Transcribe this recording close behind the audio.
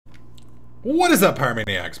What is up,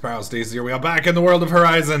 Pyromaniacs? Stacy here. We are back in the world of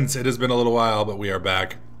Horizons. It has been a little while, but we are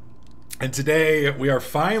back. And today, we are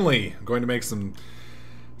finally going to make some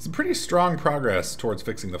pretty strong progress towards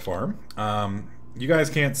fixing the farm. You guys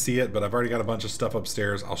can't see it, but I've already got a bunch of stuff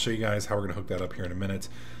upstairs. I'll show you guys how we're going to hook that up here in a minute.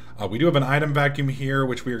 We do have an item vacuum here,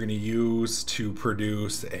 which we are going to use to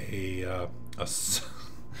produce we're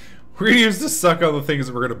going to use to suck all the things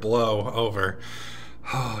that we're going to blow over.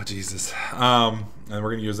 Oh, Jesus. And we're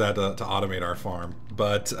going to use that to automate our farm.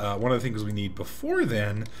 But one of the things we need before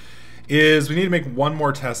then is we need to make one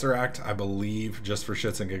more Tesseract, I believe, just for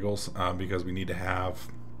shits and giggles, because we need to have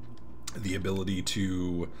the ability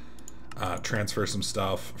to transfer some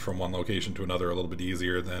stuff from one location to another a little bit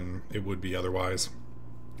easier than it would be otherwise.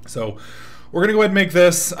 So we're going to go ahead and make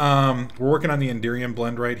this. We're working on the Enderium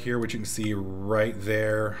blend right here, which you can see right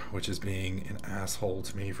there, which is being an asshole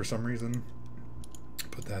to me for some reason.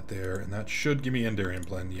 Put that there, and that should give me Enderium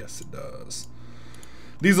blend. Yes, it does.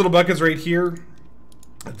 These little buckets right here,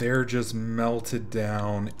 they're just melted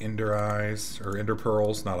down Ender eyes, or Ender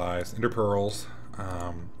pearls, not eyes, Ender pearls.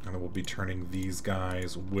 And we'll be turning these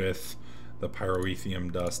guys with the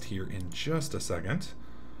pyroethium dust here in just a second.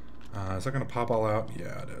 Is that going to pop all out?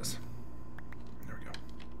 Yeah, it is. There we go.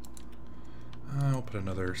 I'll put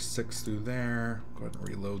another 6 through there. Go ahead and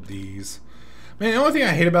reload these. Man, the only thing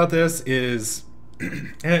I hate about this is,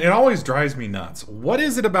 and it always drives me nuts. What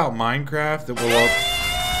is it about Minecraft that will...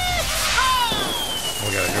 Oh,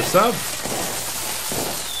 we got a new sub.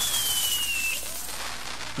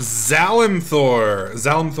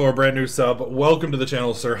 Zalimthor, brand new sub. Welcome to the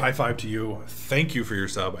channel, sir. High five to you. Thank you for your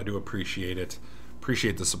sub. I do appreciate it.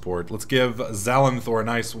 Appreciate the support. Let's give Zalimthor a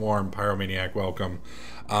nice warm Pyromaniac welcome.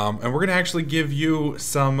 And we're going to actually give you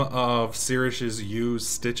some of Sirish's used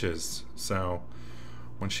stitches. So...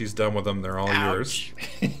 when she's done with them, they're all yours.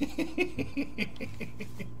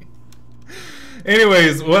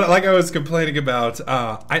 Anyways, like I was complaining about,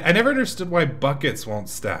 I never understood why buckets won't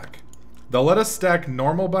stack. They'll let us stack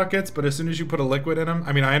normal buckets, but as soon as you put a liquid in them,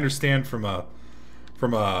 I mean, I understand from a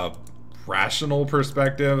rational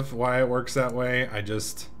perspective why it works that way. I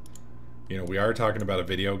just, you know, we are talking about a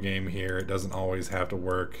video game here. It doesn't always have to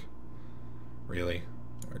work. Really?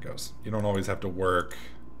 There it goes. You don't always have to work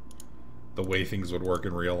the way things would work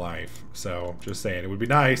in real life. So, just saying, it would be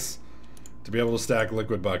nice to be able to stack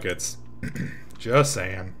liquid buckets. Just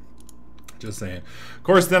saying. Just saying. Of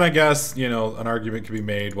course, then I guess, you know, an argument could be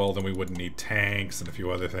made, well, then we wouldn't need tanks and a few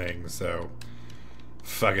other things, so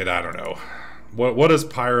fuck it, I don't know. What does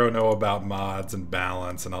Pyro know about mods and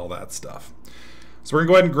balance and all that stuff? So we're going to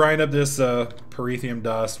go ahead and grind up this pyroethium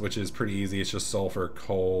dust, which is pretty easy. It's just sulfur,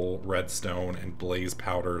 coal, redstone, and blaze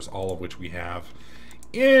powders, all of which we have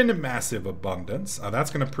in massive abundance.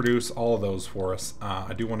 That's going to produce all of those for us.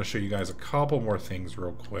 I do want to show you guys a couple more things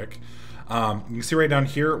real quick. You can see right down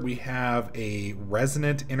here we have a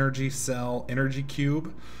resonant energy cell energy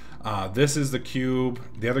cube. This is the cube.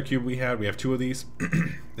 The other cube we have 2 of these.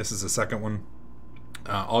 This is the second one.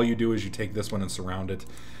 All you do is you take this one and surround it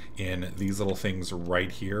in these little things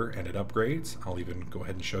right here, and it upgrades. I'll even go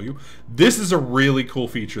ahead and show you. This is a really cool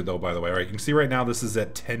feature though, by the way. Right, you can see right now this is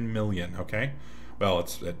at 10 million, okay? Well,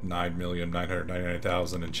 it's at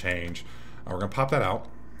 9,999,000 and change. We're going to pop that out.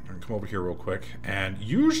 I'm going to come over here real quick. And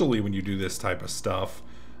usually when you do this type of stuff,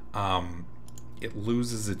 it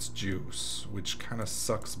loses its juice, which kind of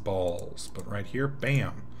sucks balls. But right here,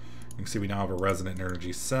 bam. You can see we now have a resonant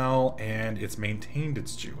energy cell, and it's maintained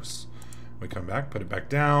its juice. We come back, put it back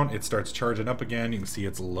down, it starts charging up again. You can see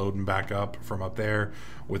it's loading back up from up there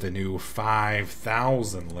with a new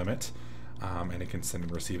 5,000 limit. And it can send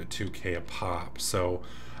and receive at 2K a pop. So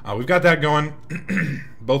we've got that going.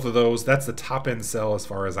 Both of those. That's the top end cell as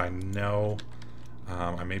far as I know.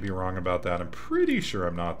 I may be wrong about that. I'm pretty sure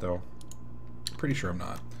I'm not, though. Pretty sure I'm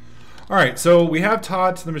not. All right, so we have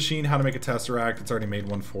taught the machine how to make a Tesseract. It's already made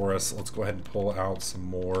one for us. Let's go ahead and pull out some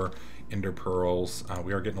more Ender pearls.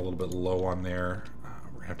 We are getting a little bit low on there.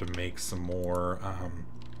 We're going to have to make some more,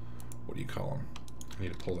 what do you call them? I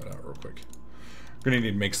need to pull that out real quick. We're going to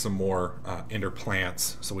need to make some more Ender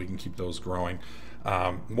plants so we can keep those growing.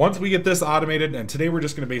 Once we get this automated, and today we're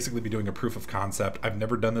just going to basically be doing a proof of concept. I've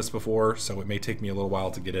never done this before, so it may take me a little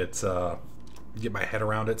while to get it, get my head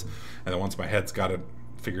around it. And then once my head's got it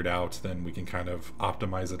figured out, then we can kind of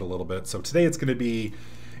optimize it a little bit. So today it's going to be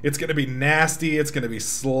nasty. It's going to be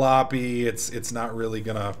sloppy. It's not really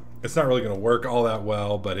gonna work all that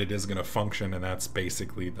well, but it is going to function, and that's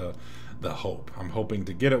basically the hope. I'm hoping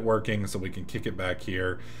to get it working so we can kick it back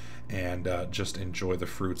here and just enjoy the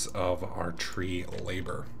fruits of our tree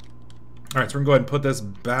labor. All right, so we're gonna go ahead and put this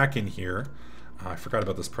back in here. I forgot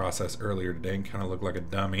about this process earlier today and kind of looked like a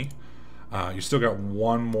dummy. You still got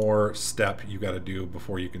one more step you got to do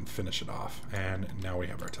before you can finish it off. And now we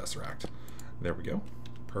have our Tesseract. There we go.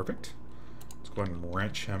 Perfect. Let's go ahead and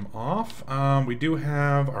wrench him off. We do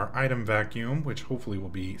have our item vacuum, which hopefully will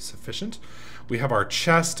be sufficient. We have our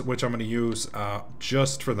chest, which I'm going to use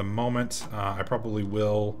just for the moment. I probably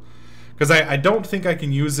will, because I don't think I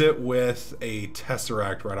can use it with a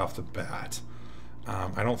Tesseract right off the bat.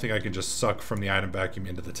 I don't think I can just suck from the item vacuum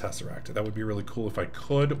into the Tesseract. That would be really cool if I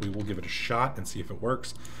could. We will give it a shot and see if it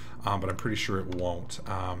works, but I'm pretty sure it won't.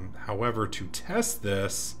 However, to test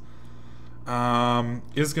this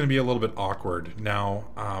is going to be a little bit awkward.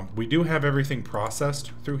 Now, we do have everything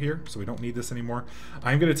processed through here, so we don't need this anymore.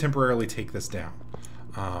 I'm going to temporarily take this down.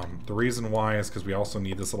 The reason why is because we also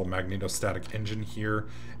need this little magnetostatic engine here,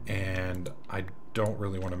 and I don't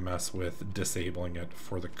really want to mess with disabling it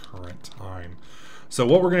for the current time. So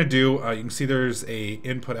what we're going to do, you can see there's a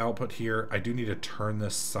input-output here. I do need to turn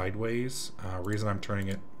this sideways. Reason I'm turning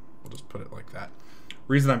it, we'll just put it like that.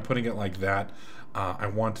 Reason I'm putting it like that, I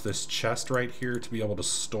want this chest right here to be able to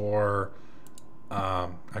store,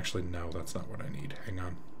 actually no, that's not what I need. Hang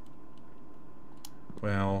on.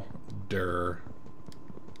 Well, there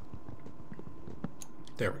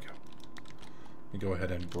we go. Let me go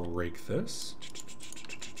ahead and break this.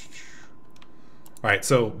 Alright,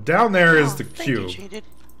 so down there is the cube. Jaded.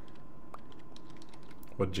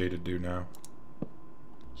 What'd Jaded do now?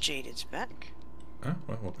 Jaded's back. Oh,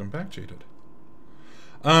 well, welcome back, Jaded.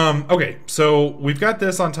 Okay, so we've got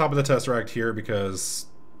this on top of the Tesseract here because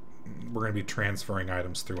we're going to be transferring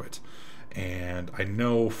items through it. And I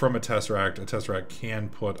know from a Tesseract can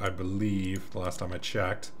put, I believe, the last time I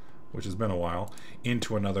checked, which has been a while,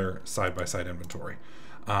 into another side-by-side inventory.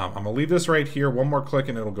 I'm going to leave this right here. One more click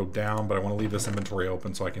and it'll go down, but I want to leave this inventory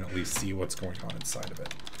open so I can at least see what's going on inside of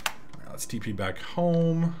it. All right, let's TP back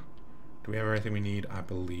home. Do we have everything we need? I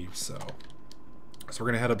believe so. So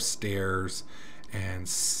we're going to head upstairs and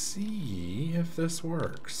see if this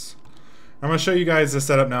works. I'm going to show you guys the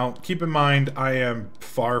setup now. Keep in mind, I am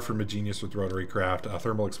far from a genius with Rotarycraft.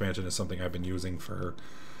 Thermal expansion is something I've been using for,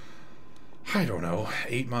 I don't know,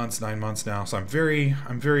 8 months, 9 months now. So I'm very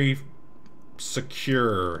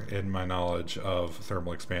secure in my knowledge of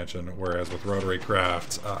thermal expansion, whereas with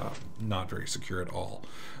Rotarycraft, not very secure at all.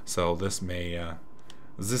 So this may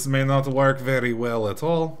not work very well at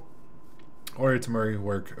all, or it may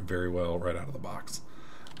work very well right out of the box.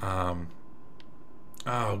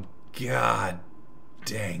 Oh god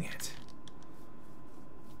dang it.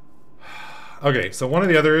 Okay, so one of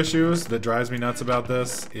the other issues that drives me nuts about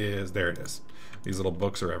this is, there it is. These little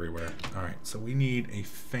books are everywhere. Alright, so we need a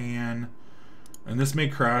fan. And this may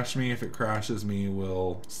crash me. If it crashes me,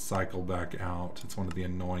 we'll cycle back out. It's one of the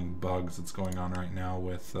annoying bugs that's going on right now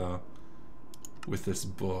with this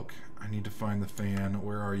book. I need to find the fan.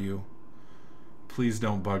 Where are you? Please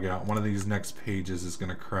don't bug out. One of these next pages is going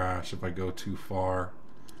to crash if I go too far.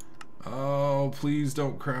 Oh, please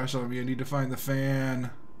don't crash on me. I need to find the fan.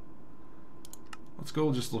 Let's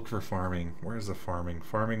go just look for farming. Where's the farming?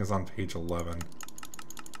 Farming is on page 11.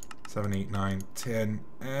 7, 8, 9, 10,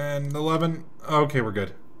 and 11. Okay, we're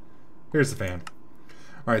good. Here's the fan.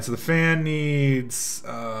 Alright, so the fan needs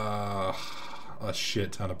a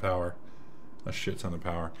shit ton of power. A shit ton of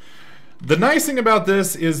power. The nice thing about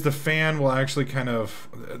this is the fan will actually kind of,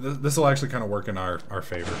 this will actually kind of work in our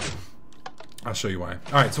favor. I'll show you why.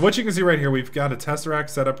 Alright, so what you can see right here, we've got a Tesseract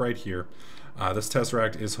set up right here. This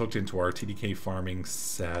Tesseract is hooked into our TDK farming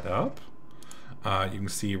setup. You can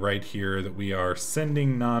see right here that we are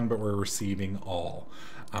sending none, but we're receiving all.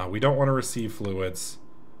 We don't want to receive fluids.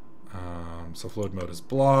 So fluid mode is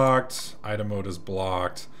blocked, item mode is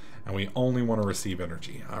blocked, and we only want to receive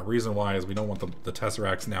energy. Reason why is we don't want the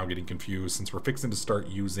Tesseracts now getting confused, since we're fixing to start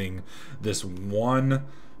using this one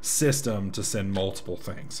system to send multiple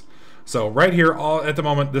things. So right here, at the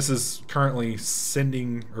moment, this is currently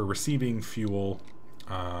sending or receiving fuel,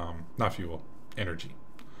 not fuel, energy.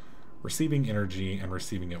 Receiving energy and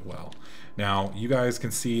receiving it well. Now, you guys can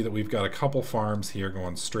see that we've got a couple farms here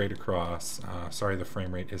going straight across. Sorry, the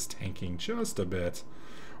frame rate is tanking just a bit.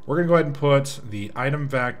 We're going to go ahead and put the item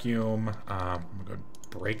vacuum. I'm going to go ahead and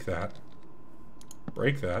break that.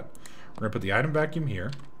 Break that. We're going to put the item vacuum here.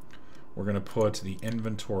 We're going to put the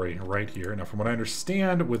inventory right here. Now, from what I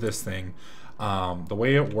understand with this thing, the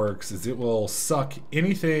way it works is it will suck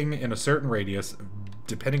anything in a certain radius,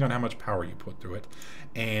 depending on how much power you put through it,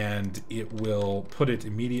 and it will put it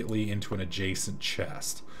immediately into an adjacent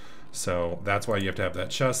chest. So that's why you have to have that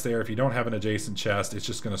chest there. If you don't have an adjacent chest, it's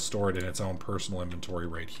just going to store it in its own personal inventory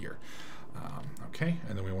right here. Okay,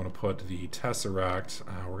 and then we want to put the Tesseract.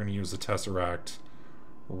 We're going to use the Tesseract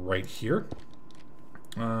right here.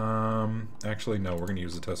 Actually, no, we're going to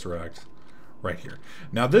use the Tesseract right here.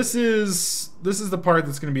 Now this is the part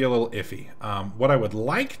that's going to be a little iffy. What I would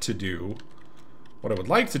like to do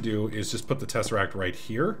is just put the Tesseract right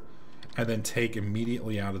here and then take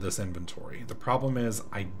immediately out of this inventory. The problem is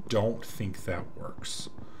I don't think that works.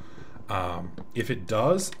 If it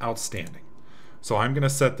does, outstanding. So I'm going to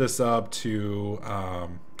set this up to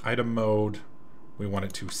item mode. We want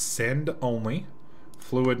it to send only.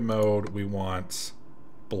 Fluid mode, we want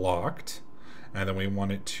blocked. And then we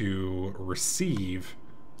want it to receive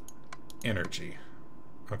energy.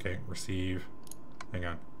 Okay, receive. Hang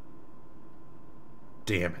on.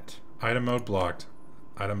 Damn it. Item mode blocked.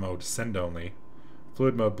 Item mode send only.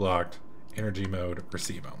 Fluid mode blocked. Energy mode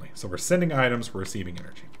receive only. So we're sending items, we're receiving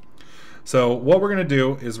energy. So what we're going to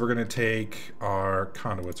do is we're going to take our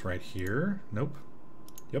conduits right here. Nope.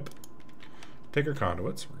 Yep. Take our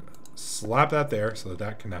conduits. We're going to slap that there so that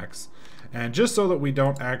that connects. And just so that we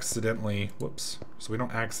don't accidentally, whoops, so we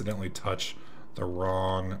don't accidentally touch the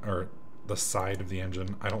wrong, or the side of the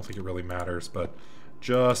engine. I don't think it really matters, but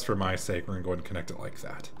just for my sake, we're going to go ahead and connect it like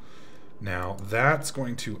that. Now, that's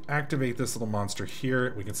going to activate this little monster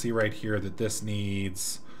here. We can see right here that this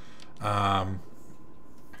needs,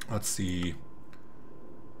 let's see,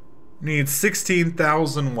 needs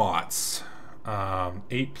 16,000 watts.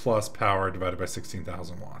 8 plus power divided by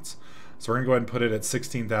 16,000 watts. So we're going to go ahead and put it at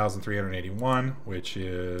 16,381, which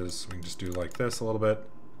is, we can just do like this a little bit.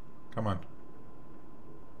 Come on.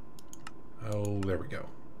 Oh, there we go.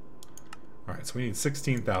 All right, so we need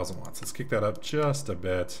 16,000 watts. Let's kick that up just a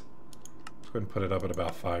bit. Let's go ahead and put it up at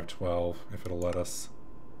about 512, if it'll let us.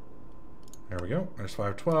 There we go. There's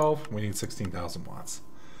 512. We need 16,000 watts.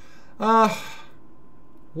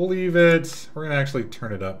 We'll leave it. We're going to actually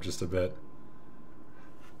turn it up just a bit.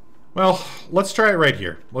 Well, let's try it right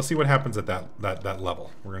here. Let's see what happens at that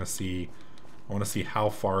level. We're going to see, I want to see how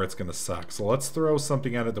far it's going to suck. So let's throw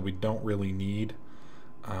something at it that we don't really need.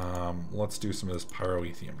 Let's do some of this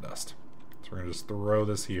pyroethium dust. So we're going to just throw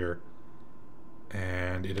this here.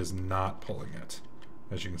 And it is not pulling it,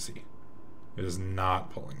 as you can see. It is not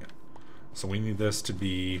pulling it. So we need this to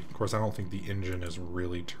be, of course I don't think the engine is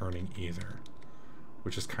really turning either,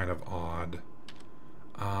 which is kind of odd.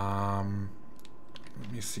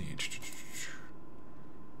 Let me see.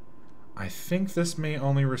 I think this may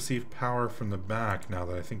only receive power from the back now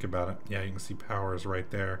that I think about it. Yeah, you can see power is right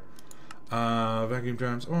there. Vacuum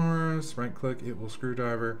drives ores, right click, it will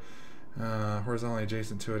screwdriver. Horizontally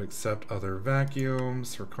adjacent to it except other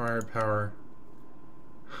vacuums. Required power.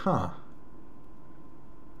 Huh.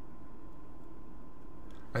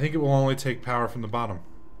 I think it will only take power from the bottom,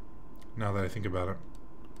 now that I think about it.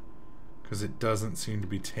 Because it doesn't seem to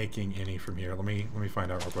be taking any from here. Let me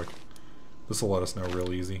find out real quick. This will let us know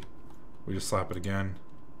real easy. We just slap it again.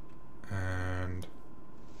 And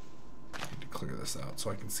I need to clear this out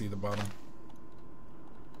so I can see the bottom.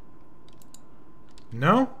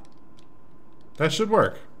 No? That should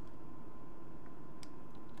work.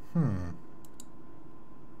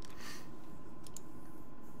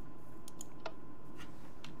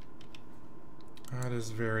 That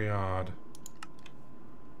is very odd.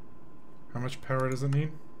 How much power does it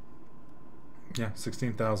need? Yeah,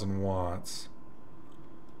 16,000 watts.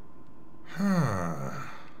 Huh.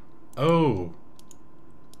 Oh.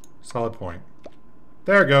 Solid point.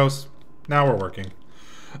 There it goes. Now we're working.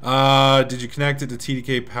 Did you connect it to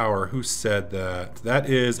TDK power? Who said that? That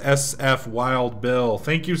is SF Wild Bill.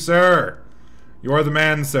 Thank you, sir. You are the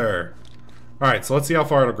man, sir. Alright, so let's see how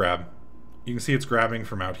far it'll grab. You can see it's grabbing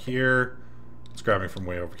from out here. It's grabbing from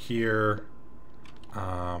way over here.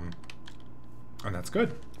 And that's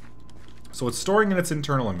good. So it's storing in its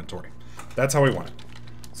internal inventory. That's how we want it.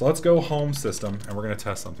 So let's go home system and we're going to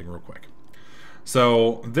test something real quick.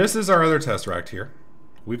 So this is our other Tesseract here.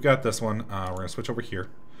 We've got this one. We're going to switch over here.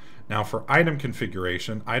 Now for item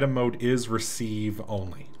configuration, item mode is receive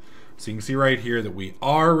only. So you can see right here that we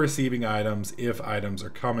are receiving items if items are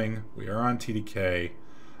coming. We are on TDK.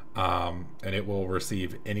 And it will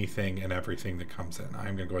receive anything and everything that comes in.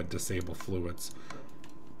 I'm going to go ahead and disable fluids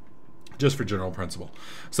just for general principle.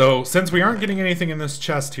 So since we aren't getting anything in this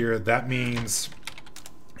chest here, that means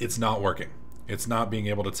it's not working. It's not being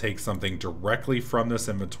able to take something directly from this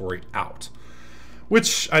inventory out,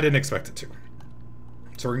 which I didn't expect it to.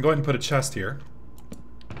 So we're going to go ahead and put a chest here.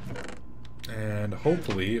 And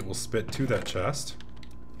hopefully it will spit to that chest.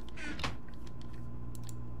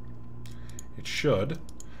 It should. As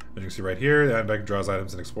you can see right here, the item vacuum draws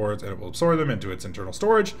items and exports, and it will absorb them into its internal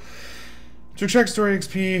storage. To extract storage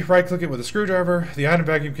XP, right-click it with a screwdriver. The item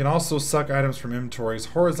vacuum can also suck items from inventories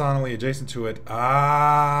horizontally adjacent to it.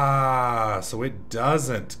 Ah, so it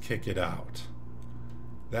doesn't kick it out.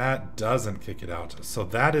 That doesn't kick it out. So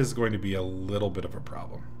that is going to be a little bit of a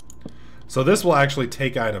problem. So this will actually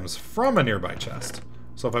take items from a nearby chest.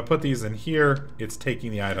 So if I put these in here, it's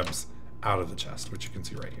taking the items out of the chest, which you can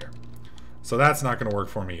see right here. So that's not going to work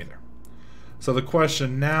for me either. So the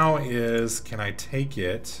question now is, can I take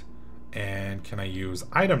it and can I use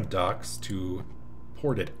item ducts to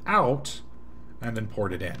port it out and then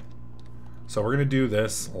port it in? So we're going to do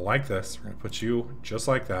this like this. We're going to put you just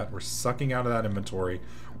like that. We're sucking out of that inventory.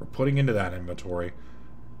 We're putting into that inventory.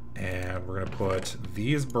 And we're going to put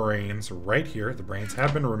these brains right here. The brains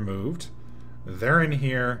have been removed. They're in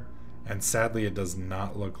here. And sadly, it does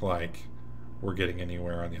not look like we're getting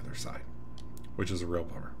anywhere on the other side, which is a real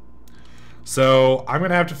bummer. So I'm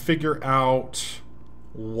going to have to figure out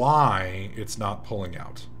why it's not pulling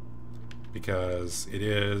out. Because it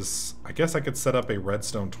is, I guess I could set up a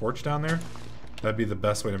redstone torch down there. That'd be the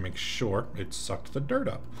best way to make sure it sucked the dirt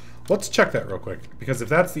up. Let's check that real quick, because if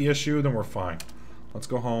that's the issue, then we're fine. Let's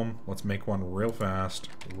go home. Let's make one real fast.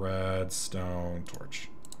 Redstone torch.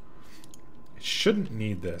 It shouldn't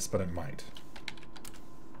need this, but it might.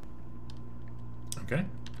 Okay.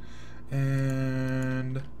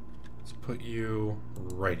 And let's put you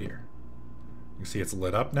right here. You can see it's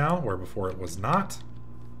lit up now, where before it was not.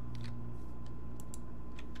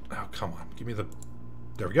 Oh, come on. Give me the...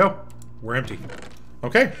 There we go. We're empty.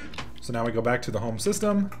 Okay. So now we go back to the home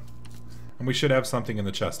system. And we should have something in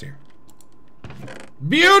the chest here.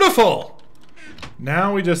 Beautiful!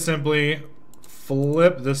 Now we just simply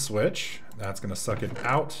flip this switch. That's going to suck it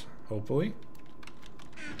out, hopefully.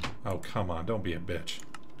 Oh, come on. Don't be a bitch.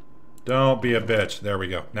 Don't be a bitch. There we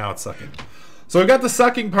go. Now it's sucking. So we've got the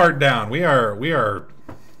sucking part down. We are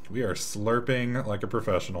slurping like a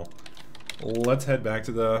professional. Let's head back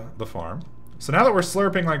to the farm. So now that we're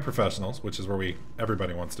slurping like professionals, which is where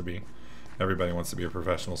everybody wants to be. Everybody wants to be a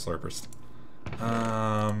professional slurpist.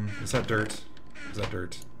 Is that dirt? Is that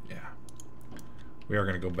dirt? Yeah. We are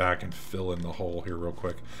going to go back and fill in the hole here real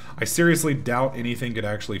quick. I seriously doubt anything could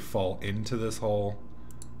actually fall into this hole,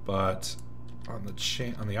 but on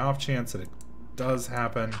the off chance that it does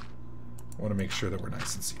happen, I want to make sure that we're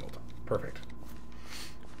nice and sealed. Perfect.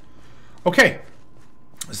 Okay.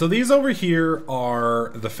 So these over here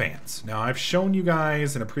are the fans. Now I've shown you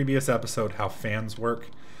guys in a previous episode how fans work.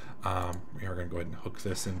 We are going to go ahead and hook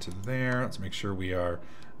this into there. Let's make sure we are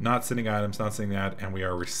not sending items, not sending that, and we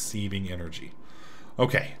are receiving energy.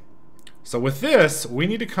 Okay. So with this, we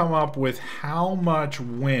need to come up with how much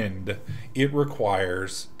wind it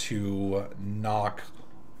requires to knock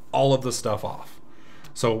all of the stuff off.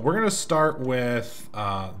 So we're going to start with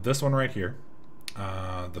this one right here.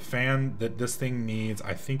 The fan that this thing needs,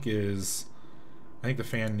 I think the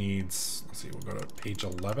fan needs, let's see, we'll go to page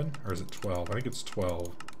 11, or is it 12? I think it's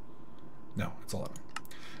 12. No, it's 11.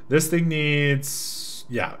 This thing needs,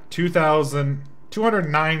 yeah,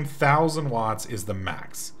 209,000 watts is the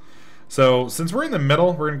max. So since we're in the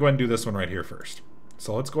middle, we're going to go ahead and do this one right here first.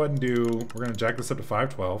 So let's go ahead and we're going to jack this up to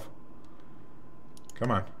 512.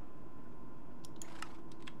 Come on.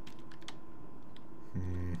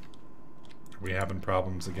 We having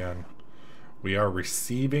problems again. We are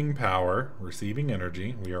receiving power, receiving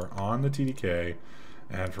energy. We are on the TDK,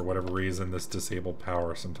 and for whatever reason, this disabled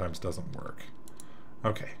power sometimes doesn't work.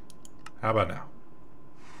 Okay, how about now?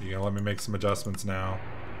 You gonna let me make some adjustments now?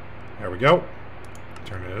 There we go.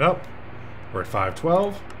 Turning it up. We're at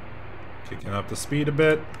 512. Kicking up the speed a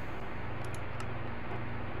bit.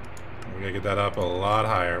 We gotta get that up a lot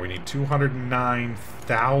higher. We need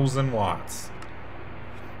 209,000 watts.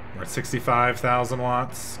 We're at 65,000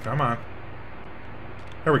 watts. Come on.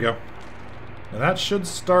 There we go. Now that should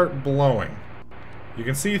start blowing. You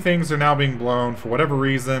can see things are now being blown. For whatever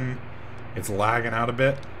reason, it's lagging out a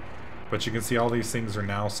bit. But you can see all these things are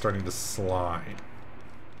now starting to slide.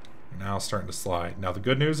 Now starting to slide. Now the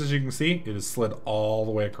good news, as you can see, it has slid all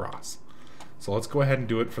the way across. So let's go ahead and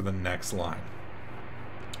do it for the next line.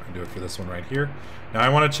 I'll do it for this one right here. Now I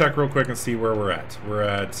want to check real quick and see where we're at. We're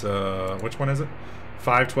at, which one is it?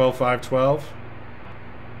 512, 512.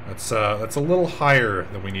 That's a little higher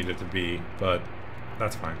than we need it to be, but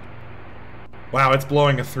that's fine. Wow, it's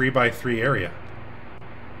blowing a 3x3 area.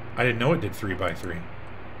 I didn't know it did 3x3.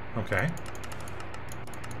 Okay.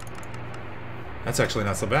 That's actually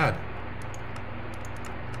not so bad.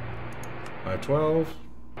 512.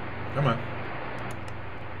 Come on.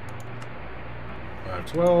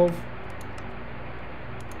 512.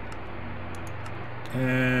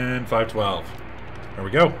 And 512. There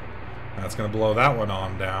we go. That's going to blow that one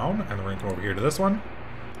on down. And then we're going to come over here to this one.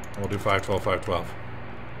 And we'll do 512, 512.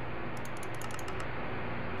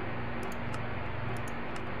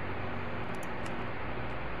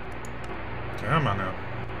 Come on now.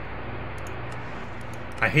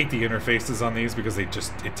 I hate the interfaces on these because it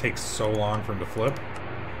takes so long for them to flip.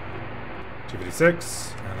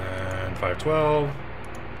 256, and then 512,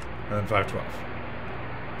 and then 512.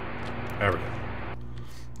 There we go.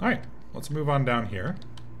 Alright, let's move on down here.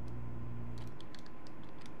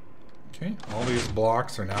 Okay, all these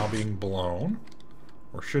blocks are now being blown,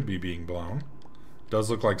 or should be being blown. Does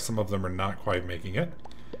look like some of them are not quite making it.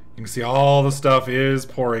 You can see all the stuff is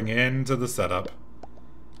pouring into the setup.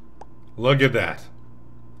 Look at that.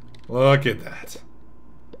 Look at that.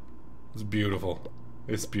 It's beautiful.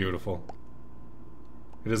 It's beautiful.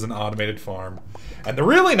 It is an automated farm. And the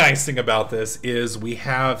really nice thing about this is we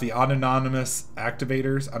have the anonymous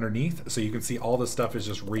activators underneath, so you can see all this stuff is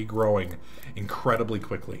just regrowing incredibly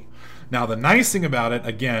quickly. Now the nice thing about it,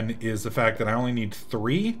 again, is the fact that I only need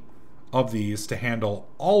 3 of these to handle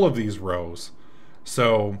all of these rows.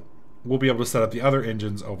 So we'll be able to set up the other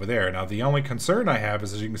engines over there. Now the only concern I have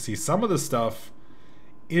is, as you can see, some of the stuff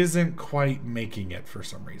isn't quite making it for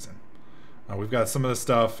some reason. We've got some of the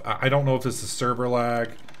stuff. I don't know if this is server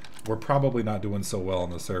lag. We're probably not doing so well on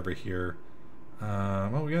the server here.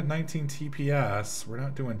 Well, we got 19 TPS. We're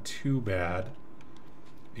not doing too bad.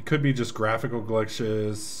 It could be just graphical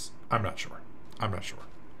glitches. I'm not sure. I'm not sure.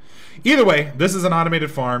 Either way, this is an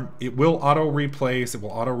automated farm. It will auto-replace. It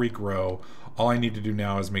will auto-regrow. All I need to do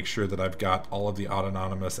now is make sure that I've got all of the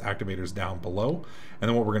autonomous activators down below. And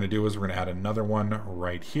then what we're going to do is we're going to add another one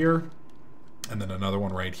right here. And then another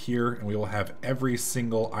one right here, and we will have every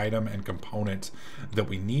single item and component that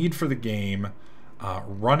we need for the game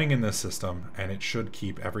running in this system, and it should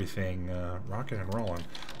keep everything rocking and rolling.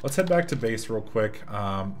 Let's head back to base real quick.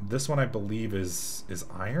 This one I believe is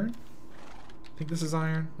iron. I think this is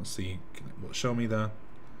iron. Let's see. Will it show me the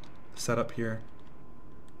setup here?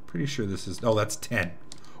 Pretty sure this is. Oh, that's 10.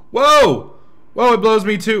 Whoa! Whoa! It blows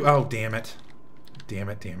me too. Oh, damn it! Damn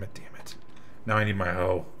it! Damn it! Damn it! Now I need my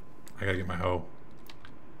hoe. I gotta get my hoe.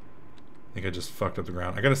 I think I just fucked up the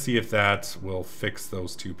ground. I gotta see if that will fix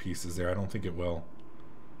those 2 pieces there. I don't think it will.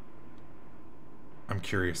 I'm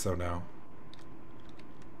curious though now.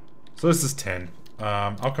 So this is 10.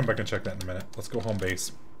 I'll come back and check that in a minute. Let's go home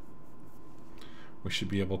base. We should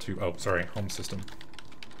be able to... Oh, sorry. Home system.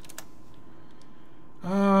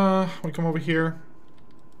 We come over here.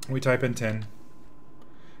 We type in 10.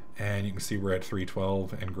 And you can see we're at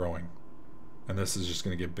 312 and growing. And this is just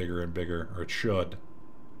going to get bigger and bigger, or it should,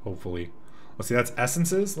 hopefully. Let's see, that's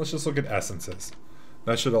essences. Let's just look at essences.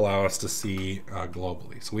 That should allow us to see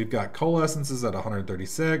globally. So we've got coal essences at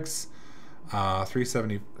 136,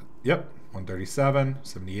 370, yep, 137,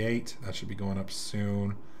 78. That should be going up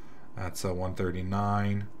soon. That's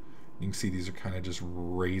 139. You can see these are kind of just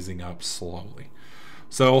raising up slowly.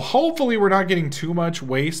 So hopefully we're not getting too much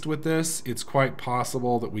waste with this. It's quite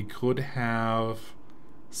possible that we could have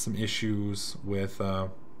some issues with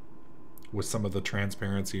some of the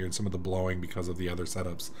transparency and some of the blowing because of the other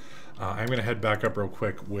setups. I'm going to head back up real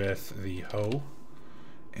quick with the hoe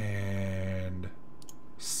and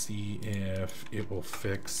see if it will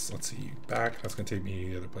fix. Let's see, back. That's going to take me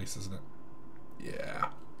to the other place, isn't it? Yeah.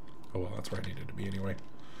 Oh well, that's where I needed to be anyway.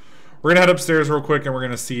 We're going to head upstairs real quick and we're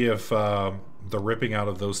going to see if the ripping out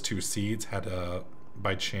of those 2 seeds had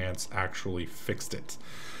by chance actually fixed it.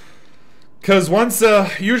 Because once,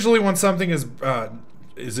 usually when something is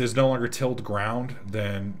no longer tilled ground,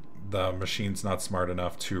 then the machine's not smart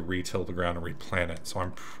enough to re-till the ground and replant it. So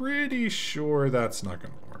I'm pretty sure that's not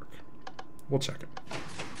going to work. We'll check it.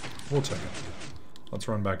 We'll check it. Let's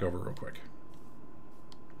run back over real quick.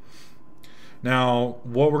 Now,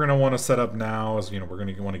 what we're going to want to set up now is, we're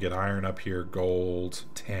going to want to get iron up here, gold,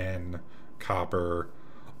 tin, copper,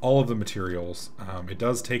 all of the materials. It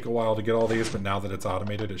does take a while to get all these, but now that it's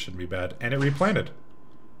automated, it shouldn't be bad. And it replanted.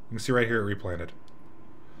 You can see right here, it replanted.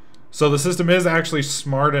 So the system is actually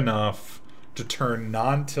smart enough to turn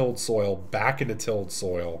non-tilled soil back into tilled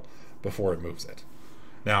soil before it moves it.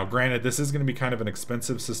 Now, granted, this is going to be kind of an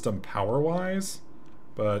expensive system power-wise,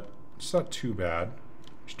 but it's not too bad.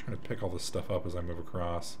 I'm just trying to pick all this stuff up as I move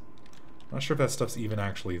across. I'm not sure if that stuff's even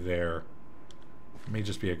actually there. It may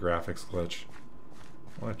just be a graphics glitch.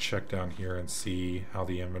 I want to check down here and see how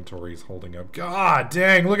the inventory is holding up. God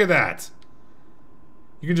dang, look at that!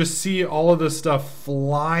 You can just see all of this stuff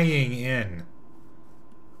flying in.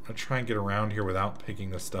 I'm going to try and get around here without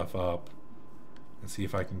picking this stuff up. And see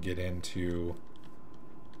if I can get into...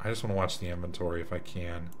 I just want to watch the inventory if I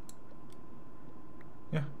can.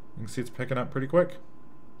 Yeah, you can see it's picking up pretty quick.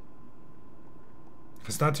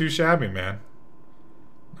 It's not too shabby, man.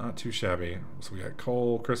 Not too shabby. So we got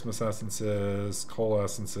coal, Christmas essences, coal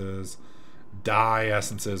essences, dye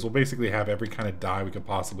essences. We'll basically have every kind of dye we could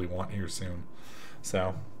possibly want here soon.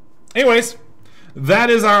 So, anyways, that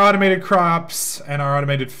is our automated crops and our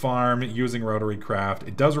automated farm using Rotarycraft.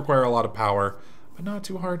 It does require a lot of power, but not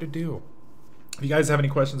too hard to do. If you guys have any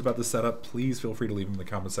questions about the setup, please feel free to leave them in the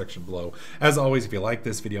comment section below. As always, if you like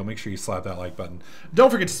this video, make sure you slap that like button. Don't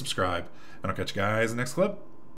forget to subscribe, and I'll catch you guys in the next clip.